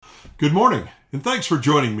Good morning, and thanks for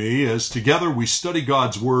joining me as together we study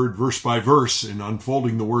God's Word verse by verse in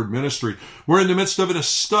Unfolding the Word Ministry. We're in the midst of a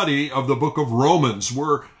study of the book of Romans.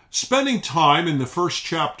 We're spending time in the first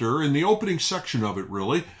chapter, in the opening section of it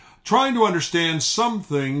really, trying to understand some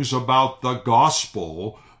things about the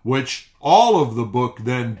gospel, which all of the book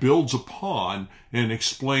then builds upon and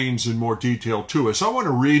explains in more detail to us. I want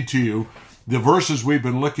to read to you the verses we've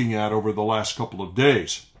been looking at over the last couple of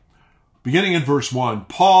days. Beginning in verse 1,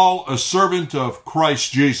 Paul, a servant of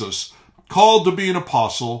Christ Jesus, called to be an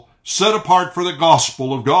apostle, set apart for the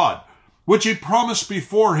gospel of God, which he promised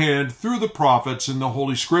beforehand through the prophets in the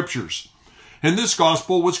Holy Scriptures. And this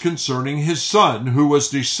gospel was concerning his Son, who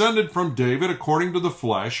was descended from David according to the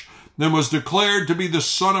flesh, and was declared to be the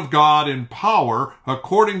Son of God in power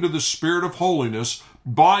according to the Spirit of holiness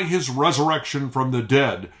by his resurrection from the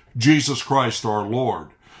dead, Jesus Christ our Lord,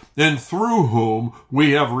 and through whom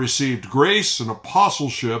we have received grace and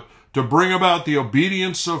apostleship to bring about the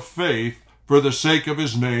obedience of faith for the sake of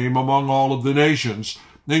his name among all of the nations,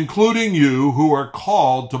 including you who are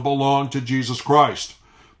called to belong to Jesus Christ.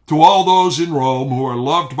 To all those in Rome who are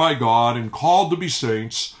loved by God and called to be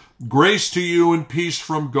saints, grace to you and peace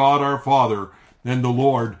from God our Father and the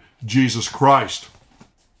Lord Jesus Christ.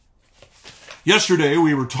 Yesterday,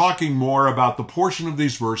 we were talking more about the portion of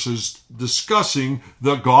these verses discussing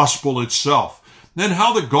the gospel itself, and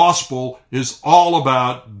how the gospel is all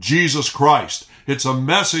about Jesus Christ. It's a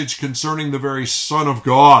message concerning the very Son of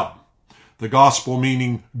God. The gospel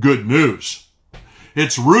meaning good news.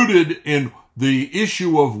 It's rooted in the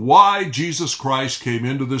issue of why Jesus Christ came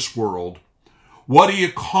into this world, what he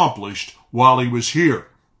accomplished while he was here.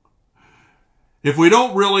 If we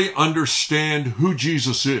don't really understand who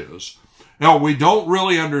Jesus is, now, we don't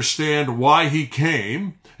really understand why he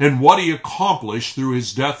came and what he accomplished through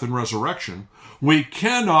his death and resurrection, we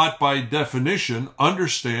cannot, by definition,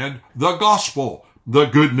 understand the gospel, the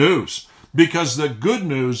good news. Because the good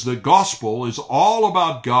news, the gospel, is all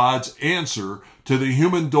about God's answer to the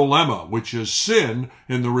human dilemma, which is sin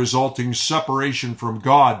and the resulting separation from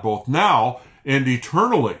God, both now and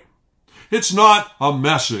eternally. It's not a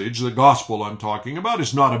message, the gospel I'm talking about,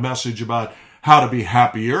 is not a message about how to be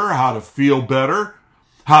happier, how to feel better,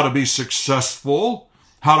 how to be successful,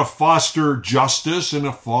 how to foster justice in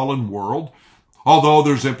a fallen world. Although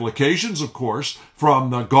there's implications, of course,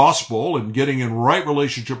 from the gospel and getting in right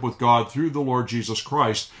relationship with God through the Lord Jesus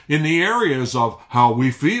Christ in the areas of how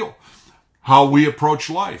we feel, how we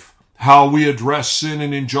approach life, how we address sin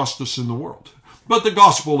and injustice in the world. But the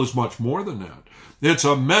gospel is much more than that. It's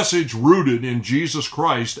a message rooted in Jesus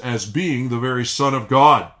Christ as being the very Son of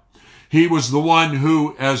God. He was the one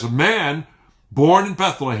who, as a man born in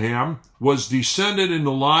Bethlehem, was descended in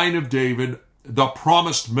the line of David, the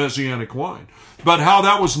promised messianic line. But how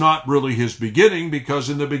that was not really his beginning, because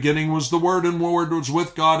in the beginning was the Word, and the Word was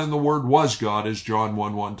with God, and the Word was God, as John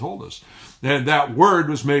 1:1 told us. And that Word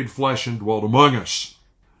was made flesh and dwelt among us.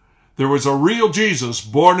 There was a real Jesus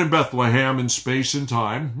born in Bethlehem in space and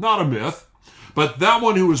time, not a myth. But that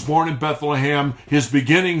one who was born in Bethlehem, his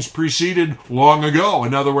beginnings preceded long ago.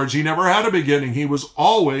 In other words, he never had a beginning. He was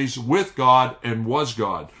always with God and was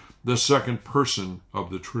God, the second person of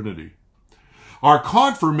the Trinity. Our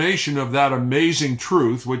confirmation of that amazing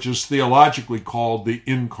truth, which is theologically called the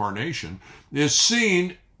incarnation, is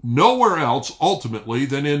seen nowhere else ultimately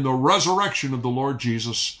than in the resurrection of the Lord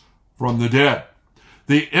Jesus from the dead.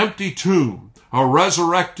 The empty tomb, a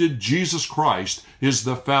resurrected Jesus Christ, is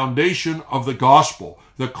the foundation of the gospel,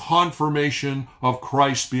 the confirmation of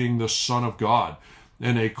Christ being the Son of God,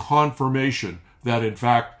 and a confirmation that, in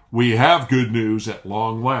fact, we have good news at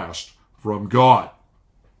long last from God.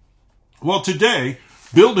 Well, today,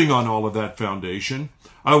 building on all of that foundation,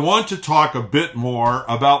 I want to talk a bit more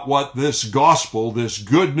about what this gospel, this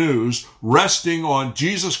good news, resting on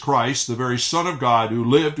Jesus Christ, the very Son of God, who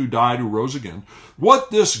lived, who died, who rose again,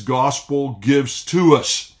 what this gospel gives to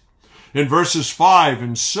us. In verses 5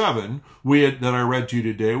 and 7 that I read to you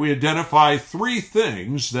today, we identify three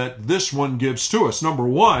things that this one gives to us. Number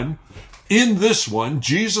one, in this one,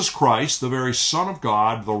 Jesus Christ, the very Son of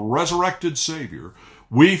God, the resurrected Savior,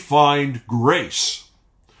 we find grace.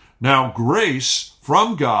 Now, grace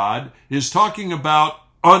from God is talking about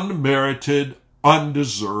unmerited,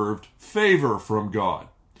 undeserved favor from God.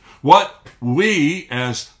 What we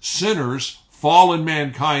as sinners, fallen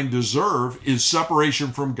mankind, deserve is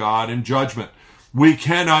separation from God and judgment. We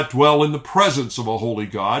cannot dwell in the presence of a holy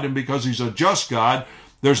God, and because he's a just God,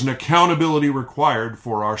 there's an accountability required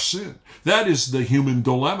for our sin. That is the human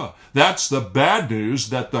dilemma. That's the bad news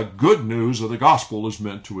that the good news of the gospel is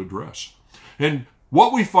meant to address. And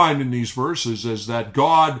what we find in these verses is that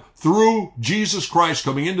God, through Jesus Christ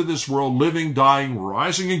coming into this world, living, dying,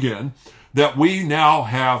 rising again, that we now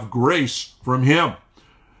have grace from him.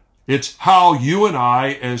 It's how you and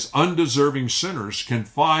I, as undeserving sinners, can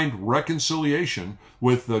find reconciliation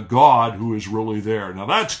with the God who is really there. Now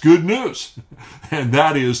that's good news, and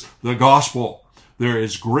that is the gospel. There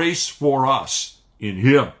is grace for us in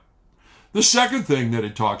him. The second thing that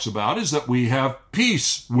it talks about is that we have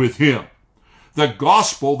peace with him. The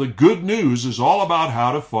gospel, the good news, is all about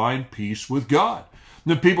how to find peace with God.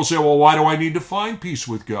 And then people say, well, why do I need to find peace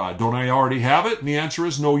with God? Don't I already have it? And the answer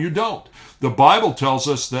is no, you don't. The Bible tells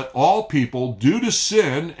us that all people, due to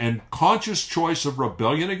sin and conscious choice of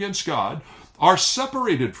rebellion against God, are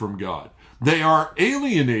separated from God. They are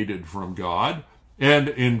alienated from God. And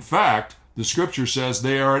in fact, the scripture says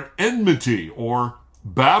they are at enmity or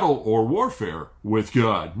battle or warfare with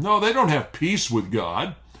God. No, they don't have peace with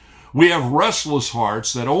God. We have restless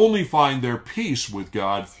hearts that only find their peace with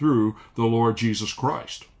God through the Lord Jesus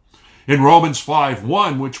Christ. In Romans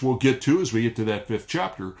 5:1, which we'll get to as we get to that 5th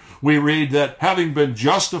chapter, we read that having been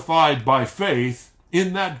justified by faith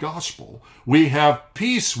in that gospel, we have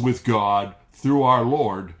peace with God through our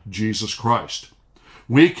Lord Jesus Christ.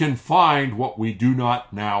 We can find what we do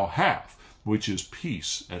not now have, which is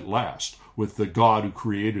peace at last with the God who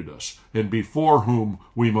created us and before whom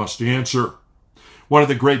we must answer. One of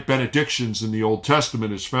the great benedictions in the Old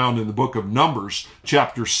Testament is found in the book of Numbers,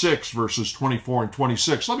 chapter 6, verses 24 and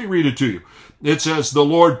 26. Let me read it to you. It says, "The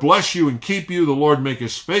Lord bless you and keep you. The Lord make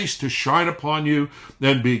his face to shine upon you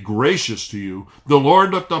and be gracious to you. The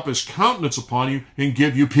Lord lift up his countenance upon you and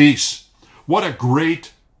give you peace." What a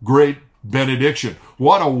great, great benediction.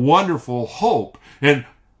 What a wonderful hope. And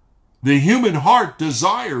the human heart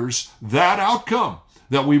desires that outcome,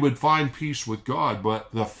 that we would find peace with God. But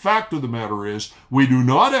the fact of the matter is, we do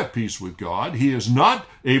not have peace with God. He is not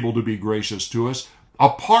able to be gracious to us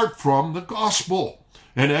apart from the gospel.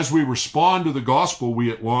 And as we respond to the gospel,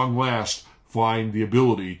 we at long last find the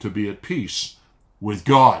ability to be at peace with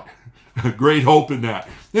God. Great hope in that.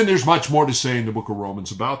 And there's much more to say in the book of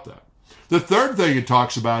Romans about that. The third thing it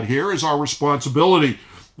talks about here is our responsibility.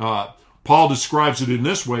 Paul describes it in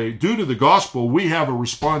this way: due to the gospel, we have a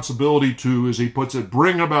responsibility to, as he puts it,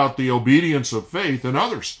 bring about the obedience of faith in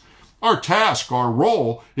others. Our task, our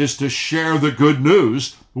role, is to share the good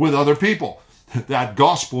news with other people. That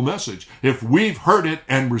gospel message. If we've heard it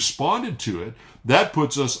and responded to it, that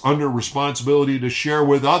puts us under responsibility to share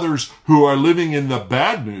with others who are living in the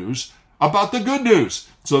bad news about the good news,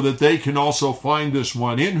 so that they can also find this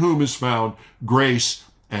one in whom is found grace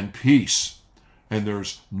and peace. And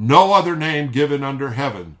there's no other name given under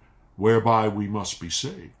heaven whereby we must be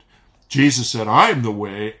saved. Jesus said, "I am the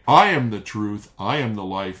way, I am the truth, I am the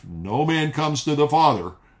life. No man comes to the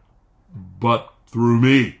Father but through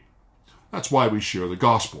me." That's why we share the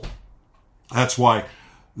gospel. That's why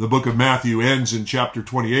the book of Matthew ends in chapter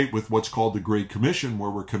 28 with what's called the Great Commission,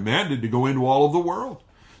 where we're commanded to go into all of the world,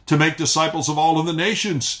 to make disciples of all of the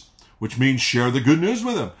nations, which means share the good news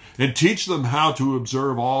with them and teach them how to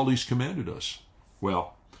observe all he's commanded us.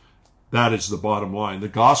 Well, that is the bottom line. The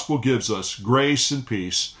gospel gives us grace and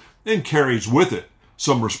peace and carries with it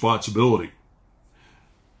some responsibility.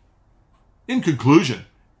 In conclusion,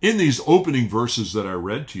 in these opening verses that I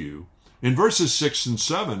read to you, in verses 6 and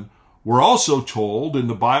 7, we're also told, in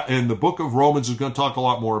the book of Romans is going to talk a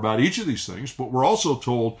lot more about each of these things, but we're also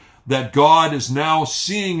told that God is now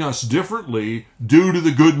seeing us differently due to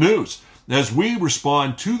the good news. As we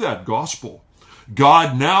respond to that gospel,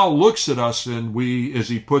 God now looks at us and we, as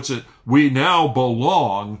he puts it, we now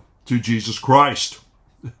belong to Jesus Christ.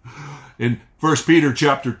 In 1 Peter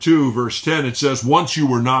chapter 2, verse 10, it says, "Once you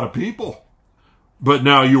were not a people, but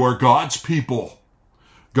now you are God's people,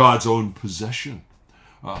 God's own possession."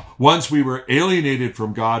 Once we were alienated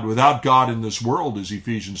from God, without God in this world, as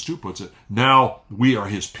Ephesians 2 puts it, now we are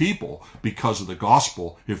his people because of the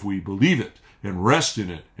gospel, if we believe it and rest in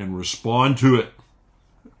it and respond to it.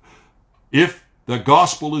 If the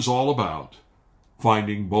gospel is all about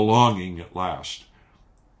finding belonging at last,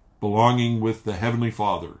 belonging with the Heavenly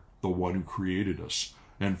Father, the one who created us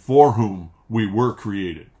and for whom we were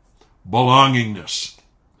created. Belongingness.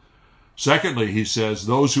 Secondly, he says,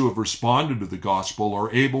 those who have responded to the gospel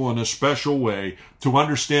are able in a special way to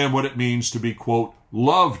understand what it means to be, quote,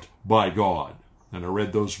 loved by God. And I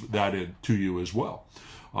read that to you as well.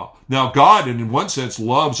 Now, God, in one sense,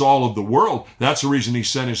 loves all of the world. That's the reason he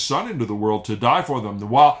sent his son into the world to die for them.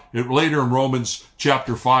 Later in Romans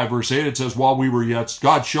chapter 5, verse 8, it says, while we were yet,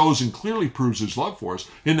 God shows and clearly proves his love for us,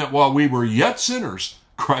 in that while we were yet sinners,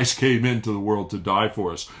 Christ came into the world to die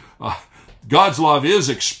for us. God's love is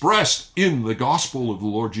expressed in the gospel of the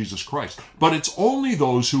Lord Jesus Christ. But it's only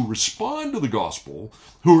those who respond to the gospel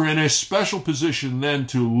who are in a special position then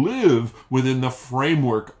to live within the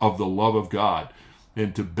framework of the love of God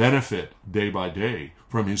and to benefit day by day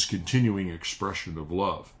from his continuing expression of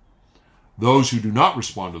love. Those who do not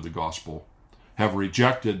respond to the gospel have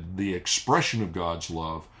rejected the expression of God's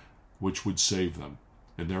love, which would save them,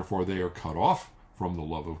 and therefore they are cut off from the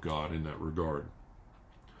love of God in that regard.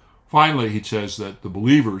 Finally, he says that the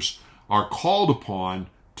believers are called upon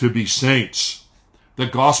to be saints. The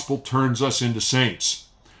gospel turns us into saints.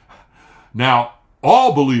 Now,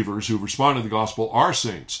 all believers who respond to the gospel are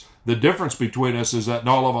saints. The difference between us is that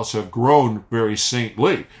not all of us have grown very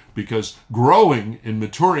saintly, because growing and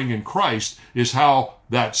maturing in Christ is how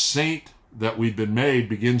that saint that we've been made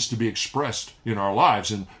begins to be expressed in our lives.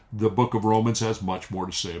 And the book of Romans has much more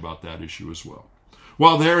to say about that issue as well.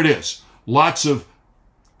 Well, there it is. Lots of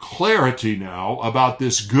clarity now about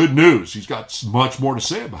this good news. He's got much more to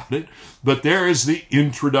say about it, but there is the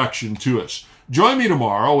introduction to us. Join me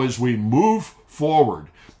tomorrow as we move forward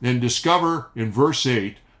and discover in verse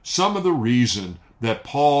 8 some of the reason that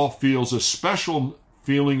Paul feels a special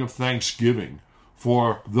feeling of thanksgiving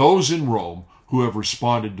for those in Rome who have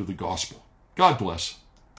responded to the gospel. God bless.